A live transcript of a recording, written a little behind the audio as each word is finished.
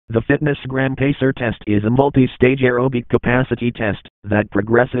The FitnessSam Pacer test is a multi-stage aerobic capacity test that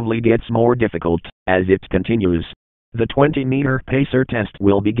progressively gets more difficult as it continues. The 20-meter Pacer test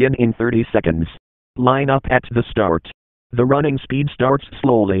will begin in 30 seconds. Line up at the start. The running speed starts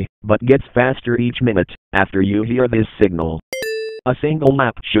slowly, but gets faster each minute after you hear this signal. A single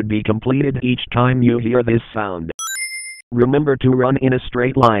lap should be completed each time you hear this sound. Remember to run in a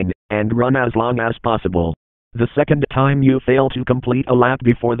straight line, and run as long as possible. The second time you fail to complete a lap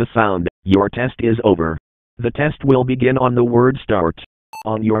before the sound, your test is over. The test will begin on the word start.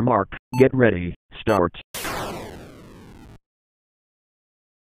 On your mark, get ready, start.